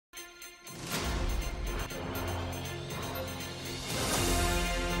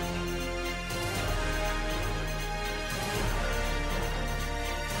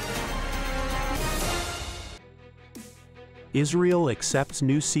Israel accepts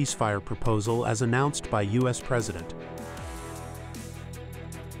new ceasefire proposal as announced by U.S. President.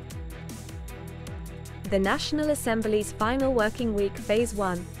 The National Assembly's final working week Phase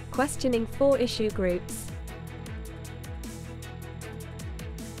 1, questioning 4 issue groups.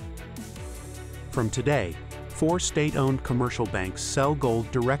 From today, 4 state-owned commercial banks sell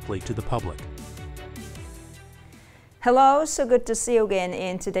gold directly to the public. Hello, so good to see you again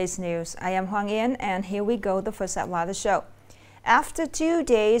in today's news. I am Hoàng Yên, and here we go, the first outline of the show. After 2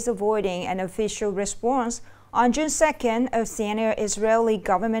 days avoiding an official response, on June 2nd, a senior Israeli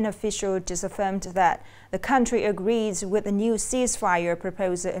government official just affirmed that the country agrees with the new ceasefire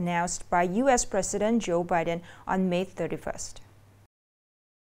proposal announced by U.S. President Joe Biden on May 31st.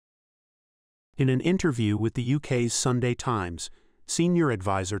 In an interview with the UK's Sunday Times, senior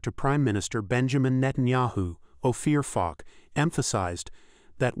advisor to Prime Minister Benjamin Netanyahu, Ophir Falk, emphasized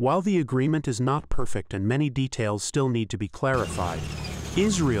that while the agreement is not perfect and many details still need to be clarified,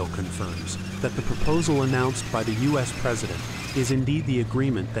 Israel confirms that the proposal announced by the U.S. president is indeed the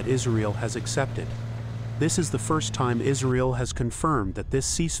agreement that Israel has accepted. This is the first time Israel has confirmed that this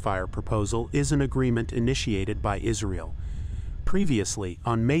ceasefire proposal is an agreement initiated by Israel. Previously,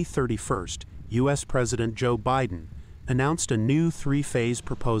 on May 31st, U.S. President Joe Biden announced a new 3-phase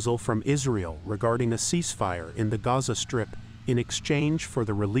proposal from Israel regarding a ceasefire in the Gaza Strip in exchange for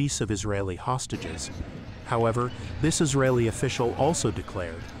the release of Israeli hostages. However, this Israeli official also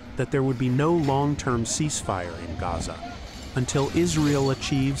declared that there would be no long-term ceasefire in Gaza until Israel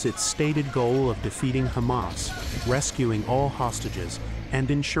achieves its stated goal of defeating Hamas, rescuing all hostages, and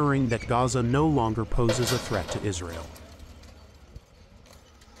ensuring that Gaza no longer poses a threat to Israel.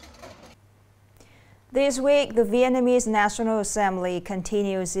 This week, the Vietnamese National Assembly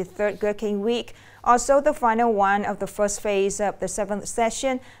continues its third working week, also the final one of the first phase of the 7th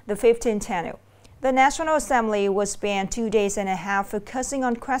session, the 15th tenure. The National Assembly will spend 2 days and a half focusing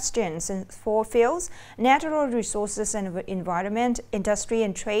on questions in 4 fields: natural resources and environment, industry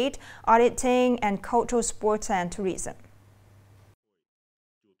and trade, auditing, and cultural, sports and tourism.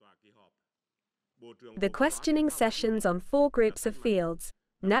 The questioning sessions on 4 groups of fields: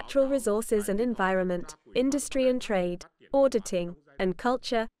 natural resources and environment, industry and trade, auditing, and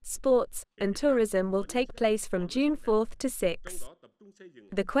culture, sports, and tourism will take place from June 4th to 6th.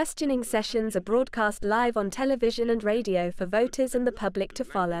 The questioning sessions are broadcast live on television and radio for voters and the public to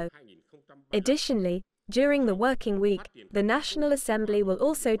follow. Additionally, during the working week, the National Assembly will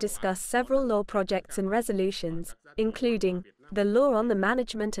also discuss several law projects and resolutions, including the law on the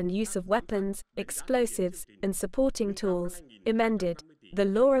management and use of weapons, explosives, and supporting tools, amended, the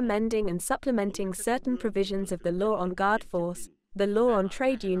law amending and supplementing certain provisions of the law on guard force, the law on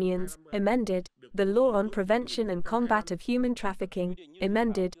trade unions, amended, the law on prevention and combat of human trafficking,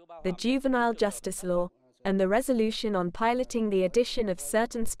 amended, the juvenile justice law, and the resolution on piloting the addition of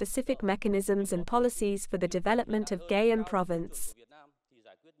certain specific mechanisms and policies for the development of Nghệ province.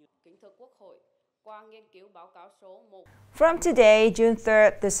 From today, June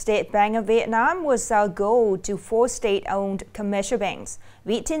 3rd, the State Bank of Vietnam will sell gold to 4 state-owned commercial banks,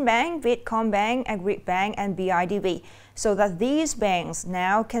 Vietinbank, Vietcombank, Agribank, and BIDV, so that these banks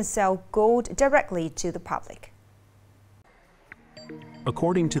now can sell gold directly to the public.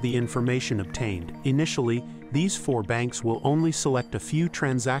 According to the information obtained, initially, these 4 banks will only select a few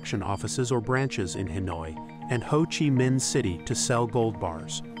transaction offices or branches in Hanoi and Ho Chi Minh City to sell gold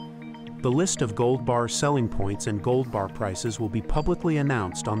bars. The list of gold bar selling points and gold bar prices will be publicly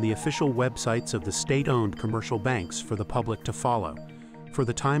announced on the official websites of the state-owned commercial banks for the public to follow. For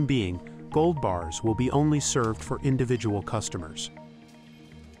the time being, gold bars will be only served for individual customers.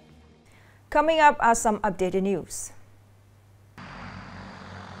 Coming up are some updated news.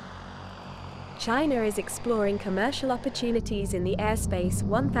 China is exploring commercial opportunities in the airspace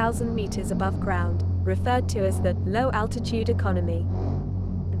 1,000 meters above ground, referred to as the low-altitude economy.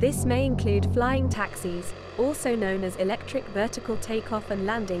 This may include flying taxis, also known as electric vertical takeoff and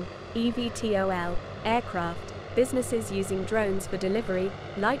landing, EVTOL, aircraft, businesses using drones for delivery,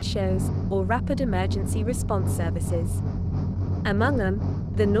 light shows, or rapid emergency response services. Among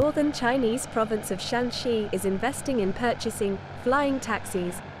them, the northern Chinese province of Shanxi is investing in purchasing flying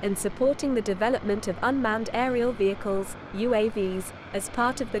taxis and supporting the development of unmanned aerial vehicles, UAVs, as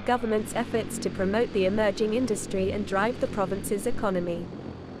part of the government's efforts to promote the emerging industry and drive the province's economy.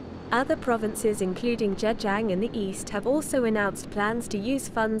 Other provinces including Zhejiang in the east have also announced plans to use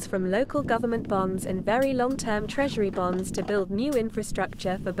funds from local government bonds and very long-term treasury bonds to build new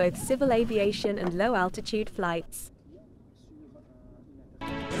infrastructure for both civil aviation and low-altitude flights.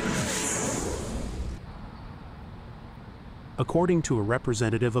 According to a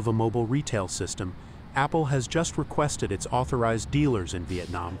representative of a mobile retail system, Apple has just requested its authorized dealers in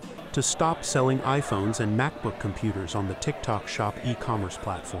Vietnam to stop selling iPhones and MacBook computers on the TikTok Shop e-commerce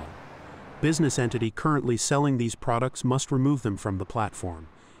platform. Business entity currently selling these products must remove them from the platform.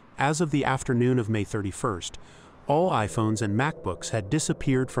 As of the afternoon of May 31st, all iPhones and MacBooks had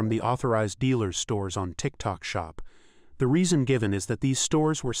disappeared from the authorized dealers' stores on TikTok Shop. The reason given is that these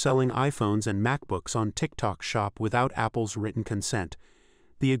stores were selling iPhones and MacBooks on TikTok Shop without Apple's written consent.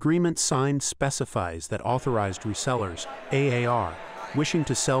 The agreement signed specifies that authorized resellers, AAR, wishing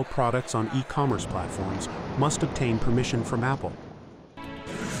to sell products on e-commerce platforms must obtain permission from Apple.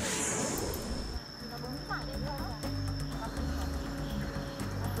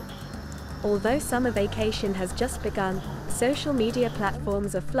 Although summer vacation has just begun, social media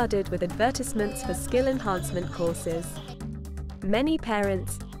platforms are flooded with advertisements for skill enhancement courses. Many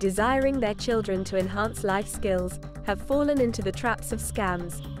parents, desiring their children to enhance life skills, have fallen into the traps of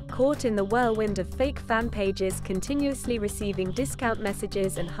scams, caught in the whirlwind of fake fan pages continuously receiving discount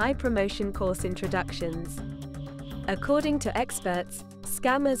messages and high-promotion course introductions. According to experts,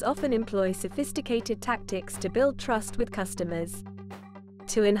 scammers often employ sophisticated tactics to build trust with customers.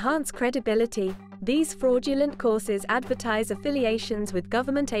 To enhance credibility, these fraudulent courses advertise affiliations with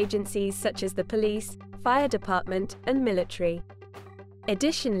government agencies such as the police, fire department, and military.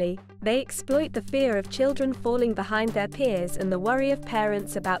 Additionally, they exploit the fear of children falling behind their peers and the worry of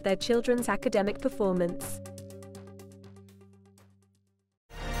parents about their children's academic performance.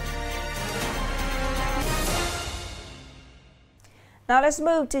 Now let's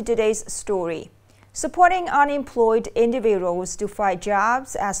move to today's story. Supporting unemployed individuals to find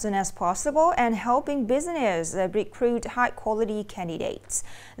jobs as soon as possible and helping businesses recruit high-quality candidates.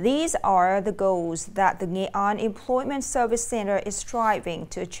 These are the goals that the Nghệ An Employment Service Center is striving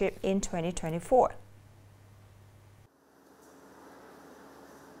to achieve in 2024.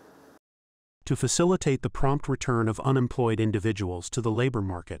 To facilitate the prompt return of unemployed individuals to the labor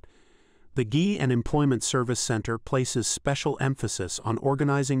market, the Nghệ An Employment Service Center places special emphasis on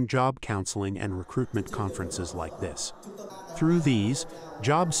organizing job counseling and recruitment conferences like this. Through these,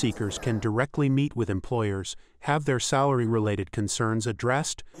 job seekers can directly meet with employers, have their salary-related concerns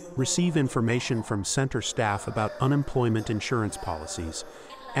addressed, receive information from center staff about unemployment insurance policies,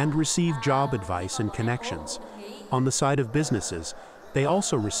 and receive job advice and connections. On the side of businesses, they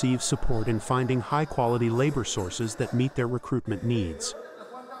also receive support in finding high-quality labor sources that meet their recruitment needs.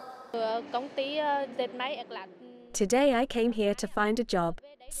 Today I came here to find a job.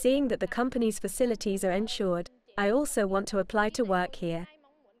 Seeing that the company's facilities are insured, I also want to apply to work here.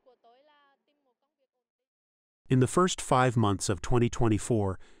 In the first 5 months of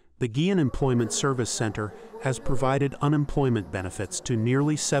 2024, the Nghệ An Employment Service Center has provided unemployment benefits to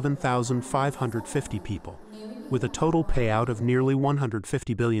nearly 7,550 people, with a total payout of nearly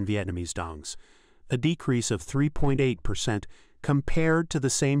 150 billion Vietnamese dongs, a decrease of 3.8% compared to the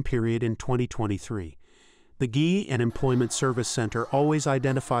same period in 2023. The Nghệ An Employment Service Center always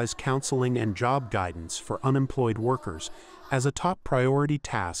identifies counseling and job guidance for unemployed workers as a top priority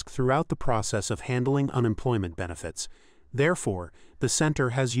task throughout the process of handling unemployment benefits. Therefore, the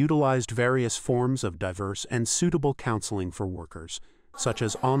center has utilized various forms of diverse and suitable counseling for workers, such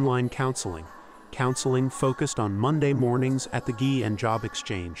as online counseling, counseling focused on Monday mornings at the Nghệ An Job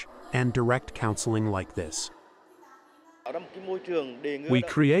Exchange, and direct counseling like this. We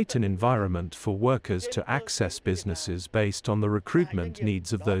create an environment for workers to access businesses based on the recruitment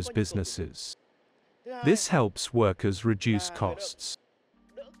needs of those businesses. This helps workers reduce costs.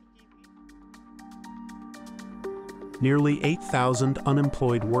 Nearly 8,000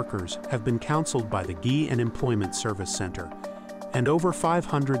 unemployed workers have been counseled by the Nghệ An Employment Service Center, and over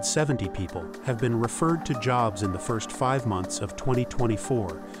 570 people have been referred to jobs in the first 5 months of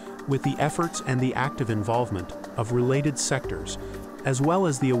 2024, with the efforts and the active involvement of related sectors, as well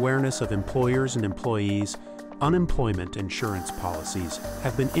as the awareness of employers and employees. Unemployment insurance policies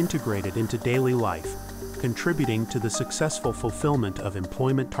have been integrated into daily life, contributing to the successful fulfillment of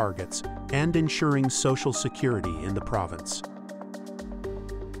employment targets and ensuring social security in the province.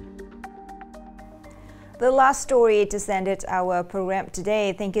 The last story just ended our program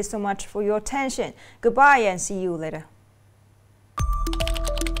today. Thank you so much for your attention. Goodbye and see you later.